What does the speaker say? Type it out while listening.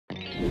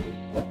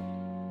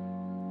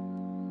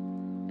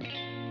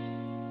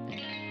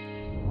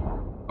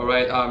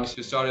right.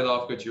 So started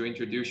off, could you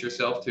introduce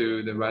yourself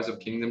to the Rise of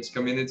Kingdoms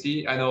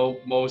community? I know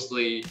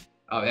mostly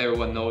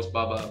everyone knows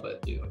Baba,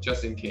 but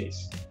just in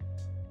case.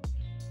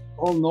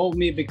 All know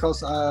me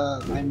because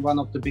I'm one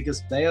of the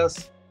biggest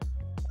players.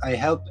 I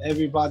help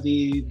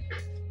everybody.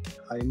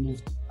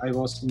 I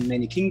was in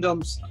many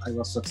kingdoms. I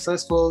was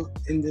successful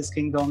in these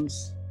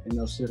kingdoms, in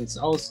Osiris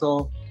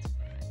also.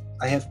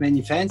 I have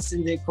many fans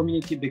in the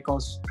community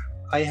because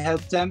I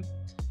help them.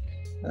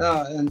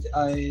 And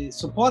I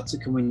support the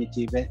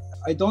community.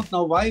 I don't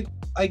know why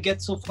I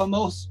get so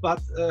famous,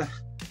 but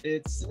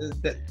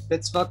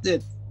that's what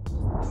it.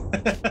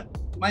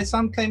 My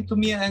son came to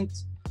me and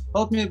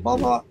told me,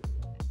 Baba,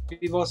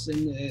 he was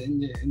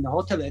in the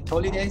hotel at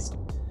holidays.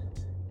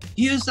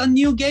 Here's a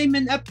new game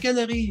in App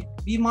Gallery.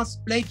 We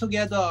must play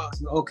together.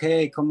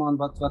 Okay, come on,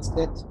 what's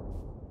that?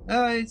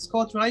 It's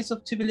called Rise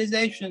of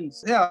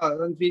Civilizations. Yeah,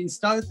 and we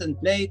installed and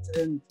played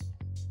and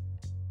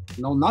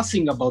know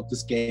nothing about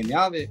this game.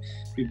 Yeah, we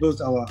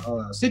built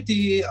our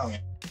city, our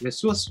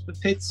resource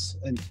pits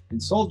and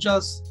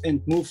soldiers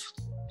and moved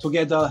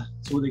together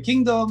through the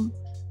kingdom.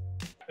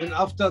 And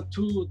after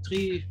 2,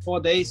 3, 4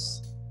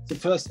 days, the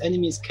first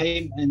enemies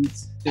came and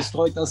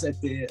destroyed us at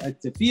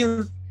the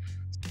field.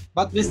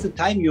 But with the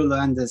time you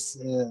learn this,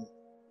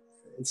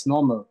 it's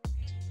normal.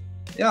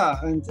 Yeah,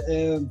 and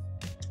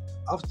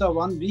after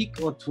 1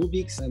 week or 2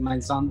 weeks, my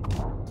son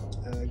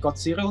got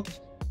zeroed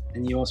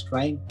and he was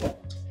crying.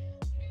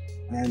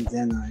 And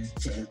then I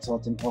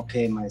told him,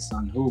 okay, my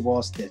son, who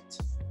was that?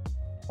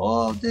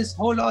 Oh, this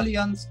whole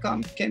alliance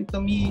came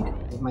to me.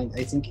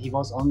 I think he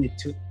was only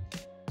 2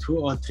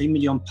 or 3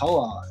 million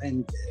power.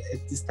 And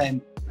at this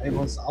time, I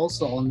was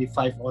also only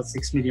 5 or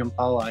 6 million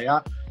power, yeah?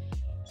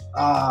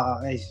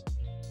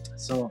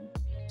 So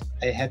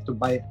I had to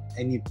buy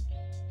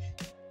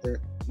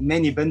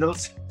many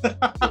bundles.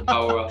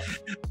 Power up.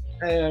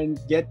 And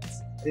get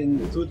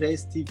in 2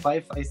 days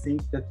T5, I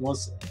think that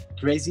was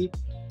crazy.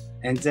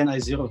 And then I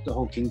zeroed the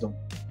whole kingdom.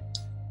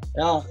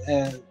 Yeah,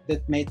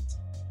 that made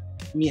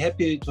me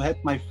happy to help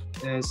my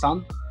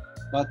son,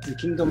 but the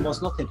kingdom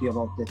was not happy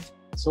about that.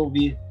 So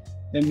we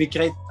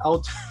migrate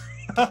out.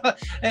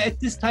 At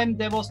this time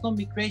there was no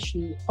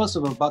migration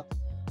possible, but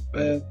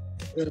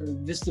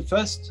with the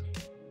first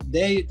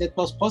day that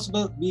was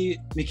possible, we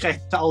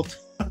migrated out.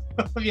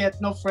 We had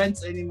no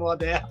friends anymore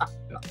there.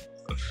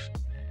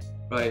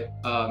 Right.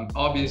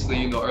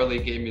 Obviously, early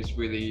game is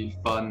really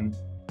fun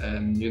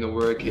and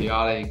we're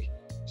chaotic.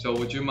 So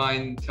would you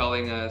mind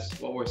telling us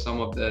what were some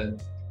of the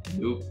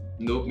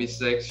noob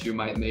mistakes you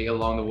might make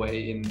along the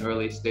way in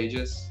early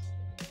stages?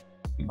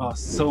 Oh,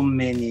 so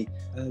many.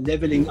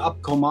 Leveling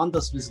up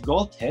commanders with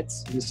gold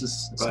heads, with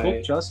these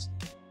sculptures.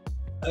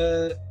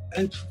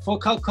 And for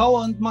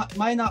Kakao and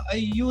Miner, I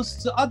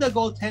used the other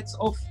gold heads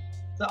of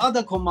the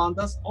other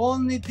commanders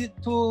only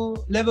to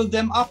level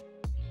them up.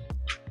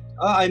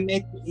 I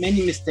made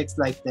many mistakes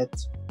like that.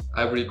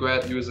 I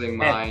regret using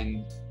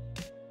mine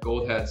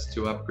gold heads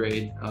to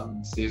upgrade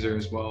Caesar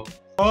as well.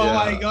 Oh yeah,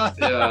 my god.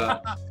 Yeah.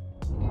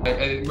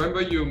 I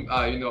remember you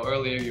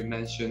earlier you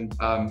mentioned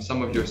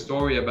some of your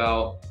story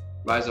about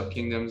Rise of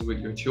Kingdoms with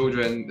your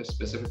children,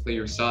 specifically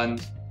your son.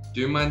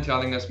 Do you mind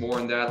telling us more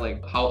on that?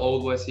 Like, how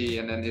old was he,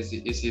 and then is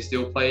he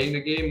still playing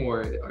the game,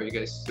 or are you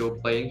guys still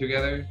playing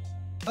together?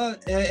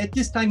 At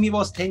this time he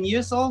was 10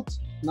 years old.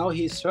 Now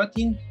he's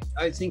 13.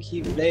 I think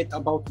he played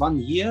about 1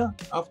 year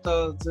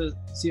after the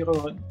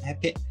zero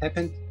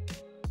happened.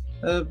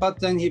 But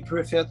then he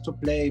preferred to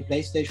play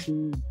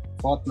PlayStation,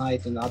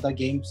 Fortnite and other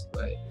games.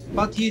 Right.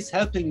 But he's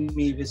helping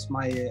me with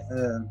my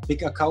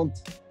big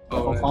account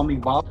for right.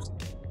 farming barbs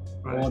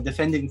Right. or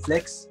defending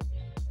flags.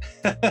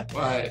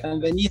 Right.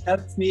 And when he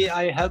helps me,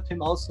 I help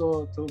him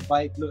also to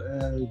buy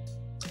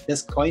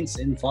there's coins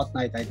in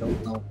Fortnite. I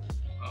don't know.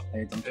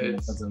 I don't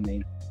remember the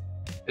name.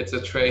 It's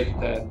a trade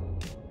then.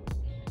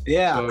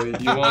 Yeah. So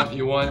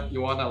you want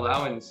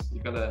allowance.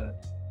 You gotta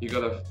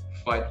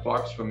fight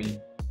barbs for me.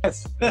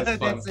 Yes.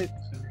 That's it.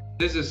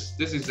 This is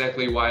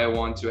exactly why I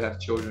want to have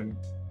children.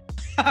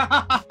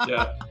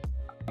 Yeah.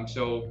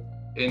 So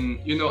I'm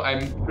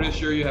pretty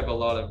sure you have a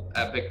lot of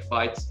epic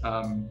fights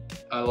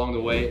along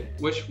the way.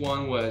 Which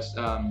one was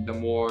the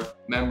more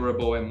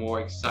memorable and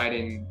more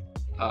exciting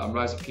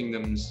Rise of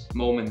Kingdoms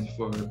moment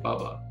for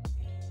Baba?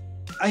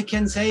 I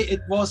can say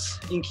it was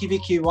in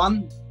KVK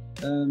 1.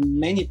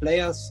 Many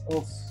players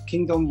of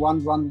Kingdom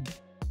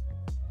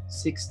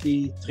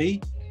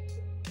 1163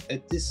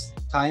 at this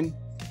time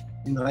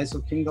in Rise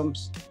of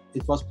Kingdoms,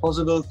 it was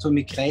possible to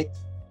migrate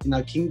in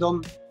a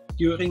kingdom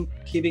during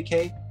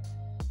KVK.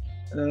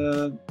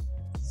 The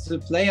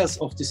players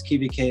of this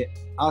KVK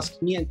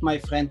asked me and my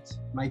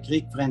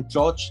Greek friend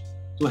George,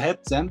 to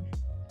help them,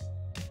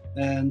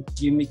 and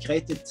we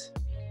migrated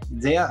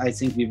there. I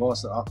think we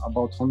was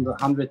about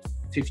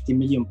 150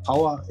 million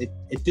power.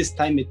 At this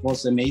time it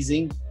was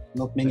amazing.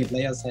 Not many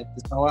players had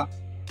this power.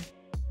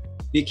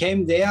 We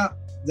came there,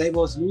 they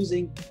was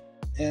losing,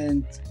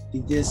 and we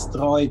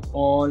destroyed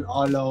all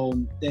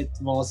alone. That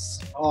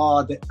was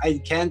I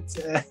can't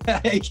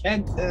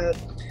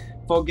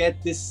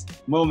forget this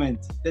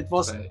moment. That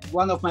was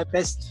one of my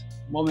best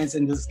moments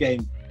in this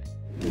game.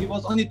 We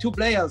was only 2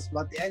 players,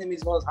 but the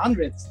enemies was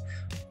hundreds.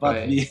 But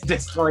Right. we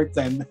destroyed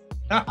them.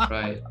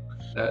 Right.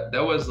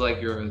 That was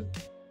like your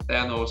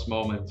Thanos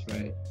moment,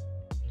 right?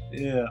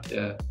 Yeah.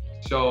 Yeah.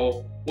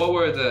 So what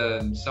were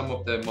some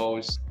of the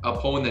most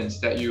opponents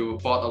that you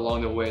fought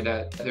along the way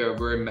that they're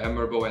very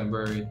memorable and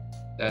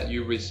that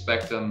you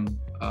respect them?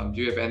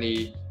 Do you have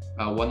any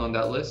one on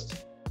that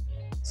list?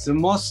 The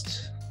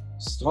most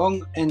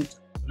strong and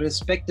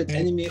respected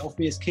enemy of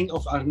me is King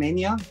of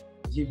Armenia.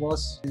 He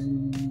was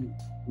in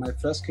my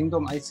first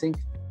kingdom, I think,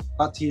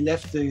 but he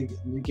left the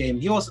game.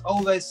 He was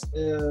always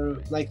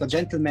like a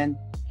gentleman,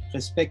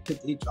 respected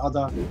each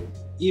other.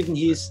 Even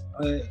he's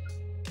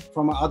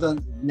from another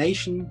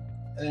nation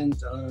and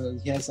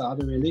he has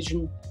another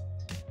religion.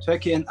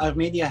 Turkey and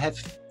Armenia have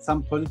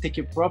some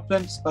political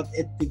problems, but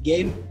at the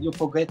game you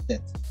forget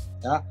that.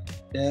 Yeah,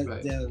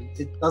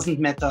 it doesn't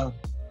matter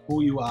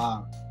who you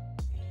are.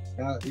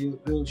 Yeah,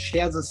 you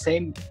share the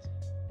same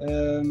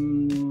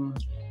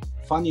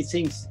funny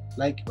things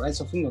like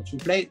Rise of Kingdoms. You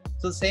play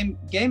the same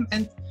game,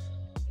 and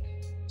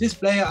this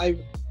player I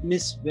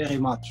miss very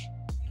much.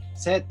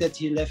 Sad that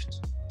he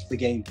left the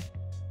game.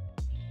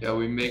 Yeah,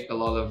 we make a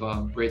lot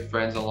of great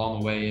friends along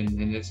the way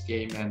in this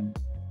game.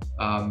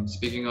 And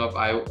speaking of,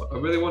 I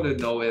really want to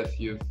know if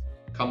you've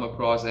come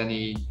across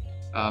any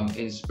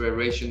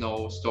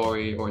inspirational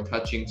story or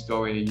touching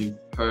story you've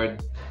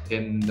heard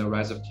in the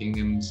Rise of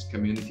Kingdoms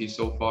community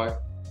so far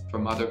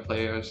from other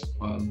players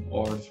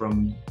or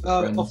from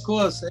friends. Of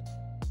course,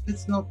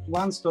 it's not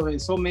one story.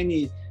 So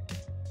many.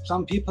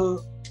 Some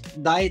people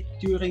died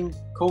during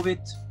COVID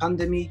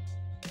pandemic.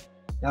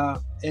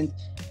 And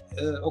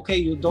okay,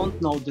 you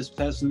don't know this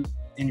person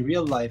in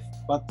real life,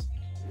 but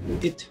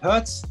it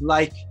hurts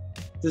like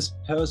this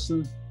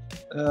person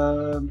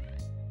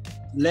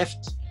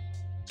left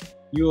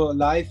your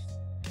life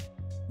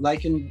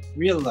like in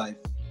real life.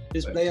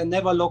 This Right. player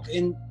never logged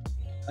in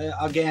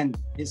again.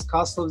 His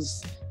castle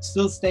is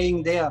still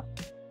staying there,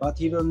 but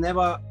he will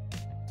never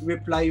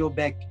reply you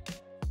back.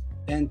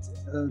 And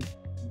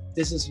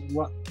this is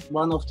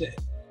one of the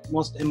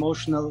most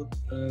emotional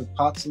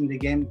parts in the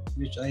game,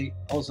 which I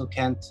also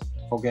can't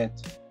forget.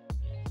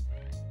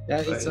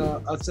 Yeah, it's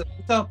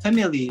a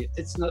family.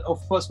 It's not,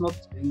 of course, not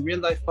in real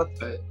life, but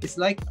it's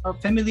like a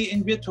family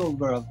in virtual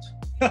world.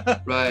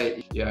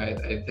 Right. Yeah,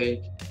 I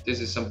think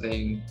this is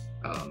something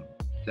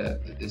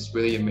that is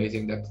really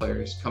amazing that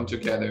players come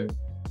together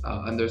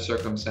under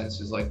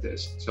circumstances like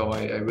this. So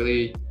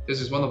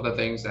this is one of the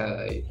things that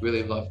I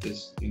really love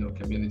this,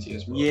 community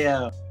as well.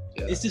 Yeah.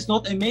 Yeah. Is this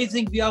not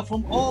amazing? We are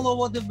from all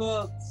over the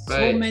world, so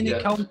Right, many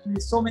yeah.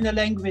 countries, so many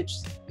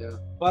languages. Yeah.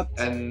 But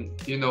And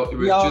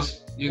We are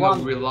just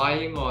one.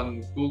 relying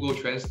on Google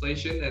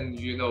Translation, and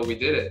we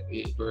did it.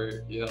 We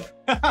Yes.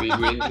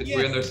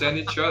 understand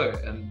each other,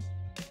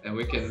 and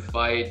we can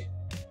fight,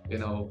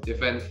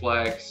 defend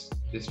flags,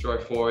 destroy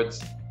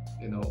forts,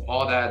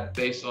 all that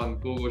based on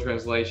Google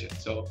Translation.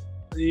 So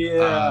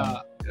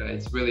yeah,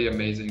 it's really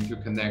amazing to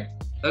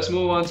connect. Let's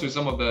move on to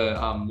some of the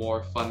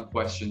more fun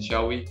questions,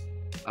 shall we?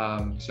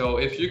 So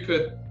if you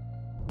could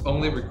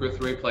only recruit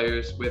 3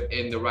 players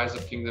within the Rise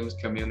of Kingdoms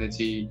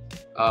community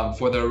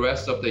for the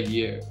rest of the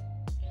year,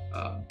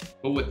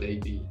 who would they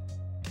be?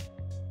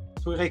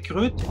 to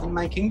recruit in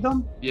my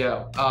kingdom.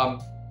 Yeah,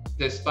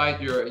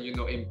 despite your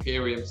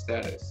Imperium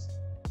status.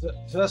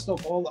 First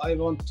of all, I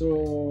want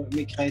to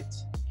recruit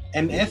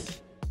MF.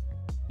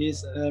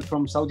 He's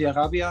from Saudi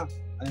Arabia,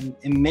 an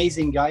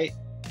amazing guy.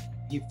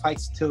 He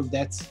fights till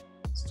death,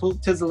 till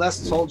the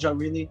last soldier,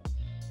 really.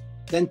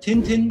 Then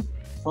Tintin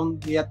from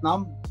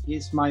Vietnam.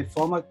 He's my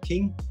former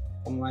king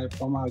from my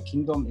former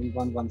kingdom in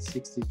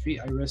 1163.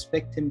 I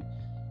respect him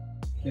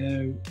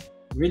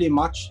really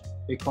much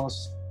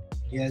because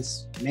he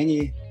has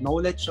many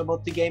knowledge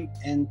about the game,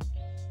 and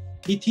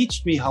he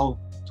taught me how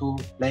to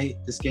play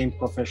this game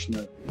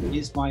professional.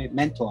 He's my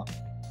mentor.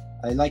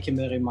 I like him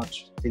very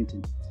much,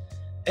 Tintin.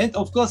 And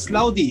of course,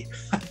 Laudi.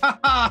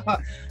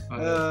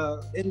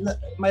 In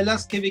my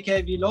last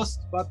KVK we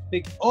lost, but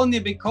only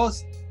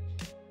because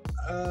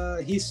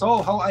he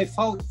saw how I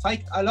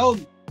fight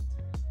alone.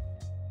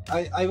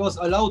 I was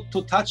allowed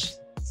to touch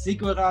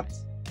Ziggurat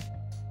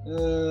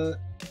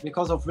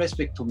because of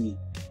respect to me.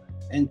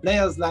 And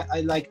players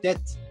like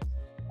that,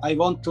 I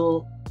want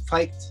to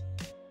fight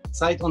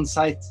side on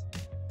side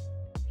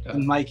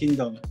in my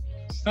kingdom.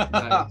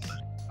 Nice.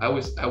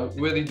 I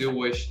really do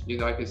wish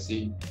I could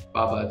see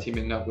Baba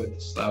teaming up with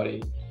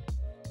Slouty.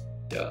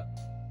 Yeah,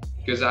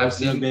 because I've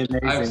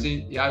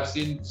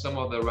seen some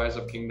of the Rise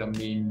of Kingdom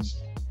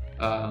memes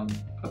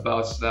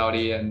about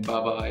Slouty and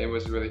Baba. It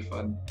was really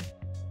fun.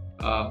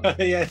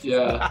 Yes.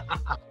 Yeah,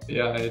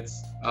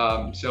 it's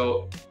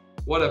so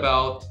what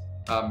about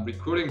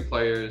recruiting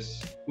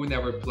players who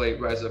never played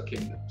Rise of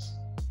Kingdoms?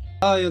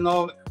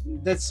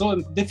 That's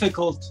so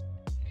difficult.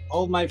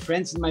 All my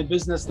friends in my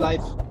business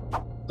life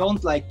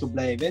don't like to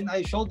play. When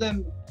I show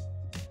them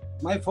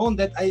my phone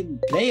that I'm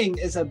playing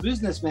as a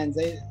businessman,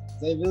 they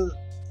will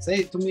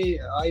say to me,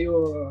 "Are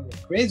you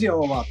crazy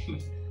or what?"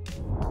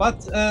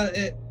 But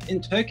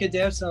in Turkey,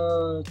 there's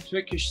a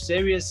Turkish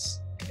series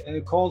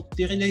called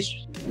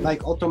Dirilish,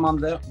 like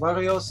Ottoman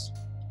warriors,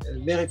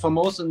 very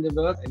famous in the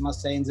world, I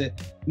must say in the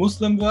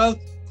Muslim world.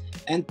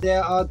 And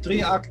there are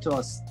 3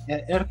 actors,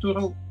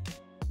 Ertuğrul,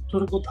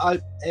 Turgut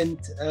Alp and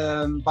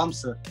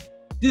Bamse.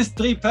 These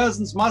 3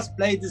 persons must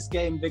play this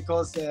game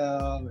because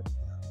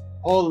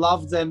all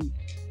love them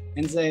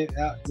and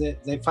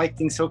they're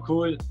fighting so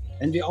cool.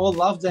 And we all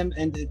love them,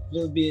 and it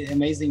will be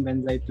amazing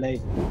when they play.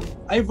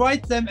 I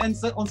write them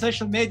on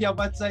social media,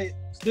 but they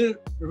still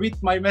read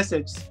my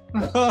message.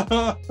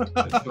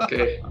 It's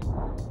okay.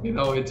 You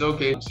know, it's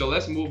okay. So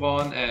let's move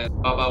on. And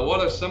Baba, what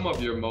are some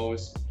of your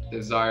most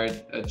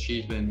desired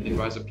achievement in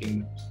Rise of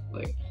Kingdoms?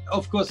 Like,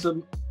 of course,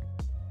 the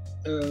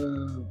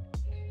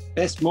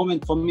best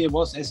moment for me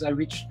was as I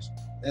reached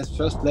as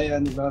first player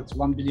in the world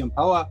 1 billion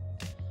power.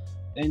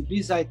 And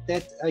beside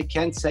that, I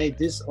can't say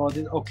this or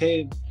this.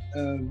 Okay.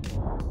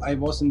 I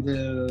was in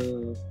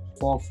the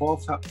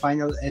 4-4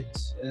 final at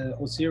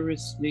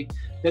Osiris League.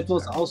 That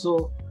was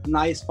also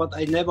nice, but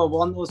I never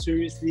won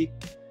Osiris League.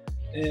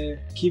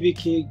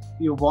 Kibiki,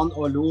 you won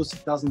or lose,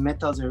 it doesn't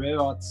matter. The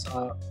rewards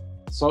are,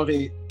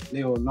 sorry,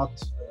 Leo, not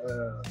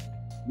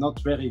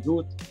very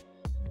good.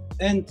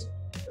 And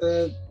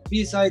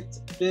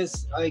besides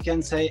this, I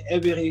can say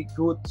every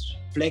good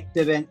flag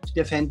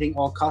defending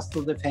or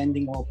castle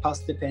defending or pass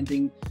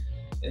defending,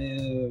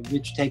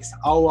 which takes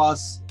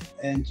hours,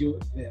 and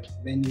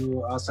when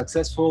you are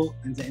successful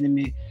and the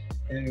enemy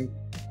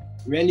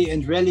rally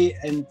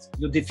and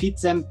you defeat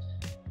them,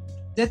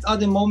 that are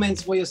the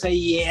moments where you say,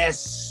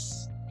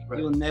 yes, right.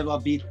 You'll never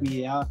beat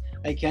me. Yeah,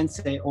 I can't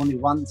say only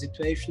one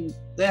situation.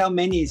 There are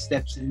many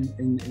steps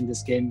in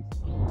this game.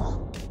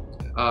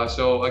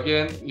 So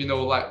again, you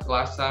know, like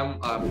last time,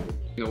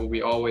 you know,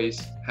 we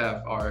always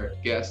have our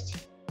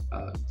guests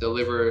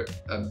deliver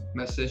a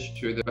message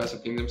to the Rise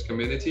of Kingdoms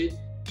community.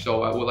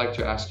 So I would like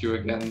to ask you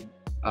again,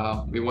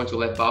 we want to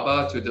let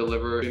Baba to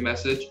deliver a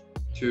message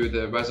to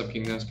the Rise of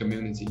Kingdoms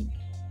community.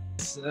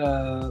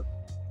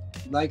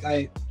 Like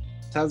I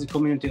tell the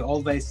community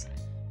always,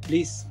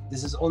 please,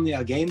 this is only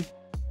a game.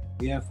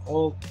 We have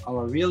all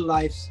our real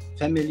lives,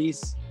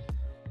 families,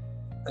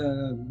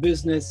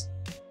 business,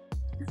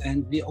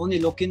 and we only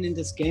look in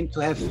this game to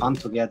have fun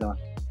together.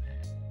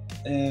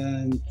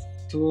 And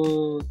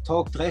to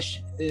talk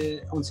trash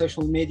on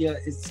social media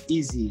is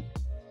easy,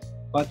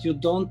 but you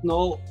don't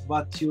know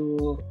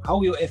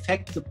how you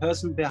affect the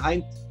person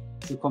behind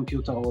the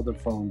computer or the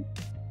phone.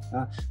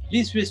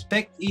 Please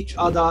respect each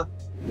other,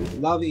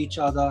 love each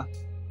other.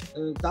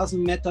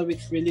 Doesn't matter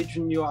which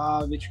religion you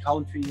are, which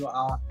country you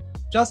are.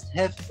 Just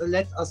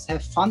let us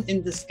have fun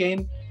in this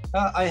game.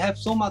 I have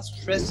so much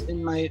stress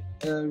in my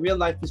real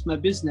life with my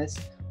business,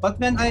 but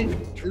when I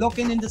log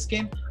in this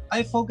game,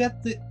 I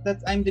forget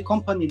that I'm the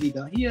company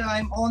leader. Here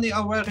I'm only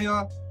a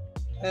warrior.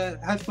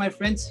 Have my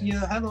friends here.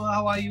 Hello,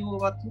 how are you?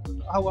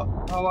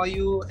 How are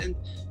you? And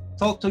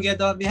talk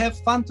together. We have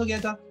fun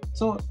together.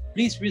 So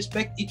please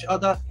respect each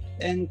other.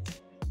 And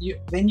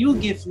when you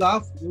give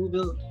love, you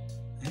will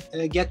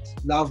get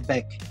love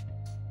back.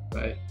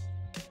 Right.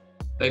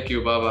 Thank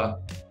you,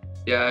 Baba.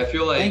 Yeah, I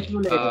feel like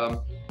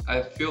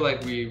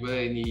we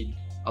really need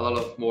a lot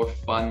of more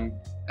fun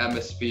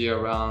atmosphere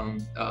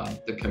around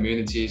the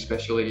community,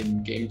 especially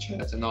in game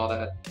chats and all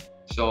that.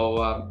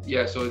 So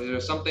yeah, so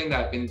there's something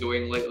that I've been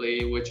doing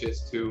lately, which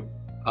is to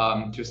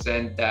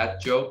send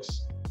dad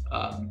jokes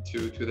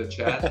to the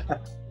chat.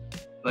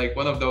 Like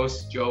one of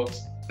those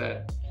jokes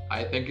that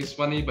I think is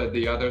funny, but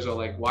the others are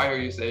like, why are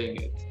you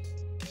saying it?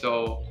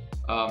 So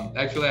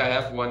actually I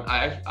have one.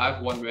 I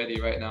have one ready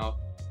right now.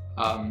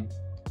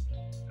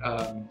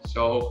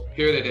 So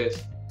here it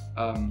is.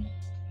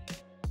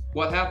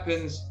 What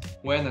happens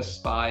when a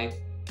spy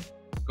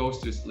goes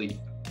to sleep?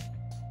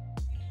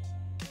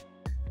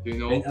 Do you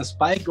know? When a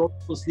spy goes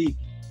to sleep?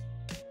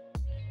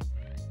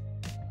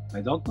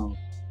 I don't know.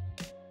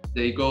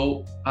 They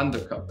go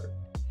undercover.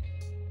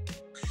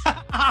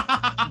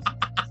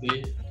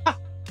 See?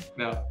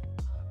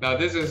 Now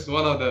this is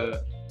one of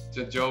the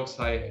jokes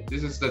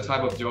this is the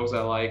type of jokes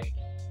I like.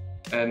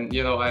 And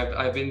you know,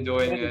 I've been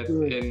doing it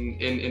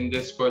in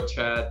Discord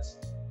chats,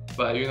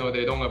 but you know,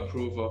 they don't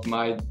approve of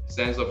my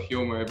sense of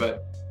humor,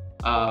 but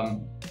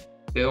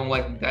they don't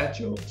like that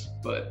jokes.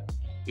 But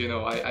you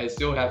know, I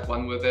still have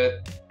fun with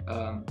it.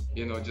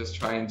 You know, just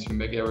trying to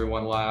make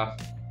everyone laugh,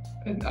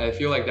 and I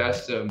feel like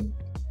that's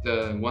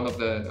the one of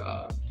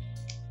the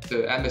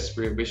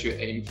atmosphere we should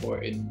aim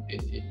for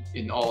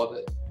in all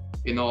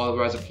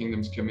Rise of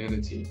Kingdoms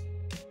community.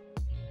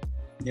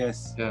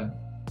 Yes. Yeah.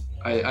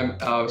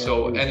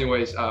 So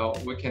anyways,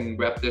 we can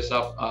wrap this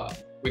up.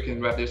 We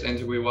can wrap this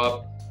interview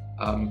up.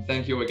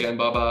 Thank you again,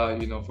 Baba,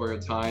 you know, for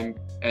your time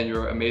and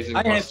your amazing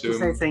costume. I have to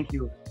say thank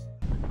you.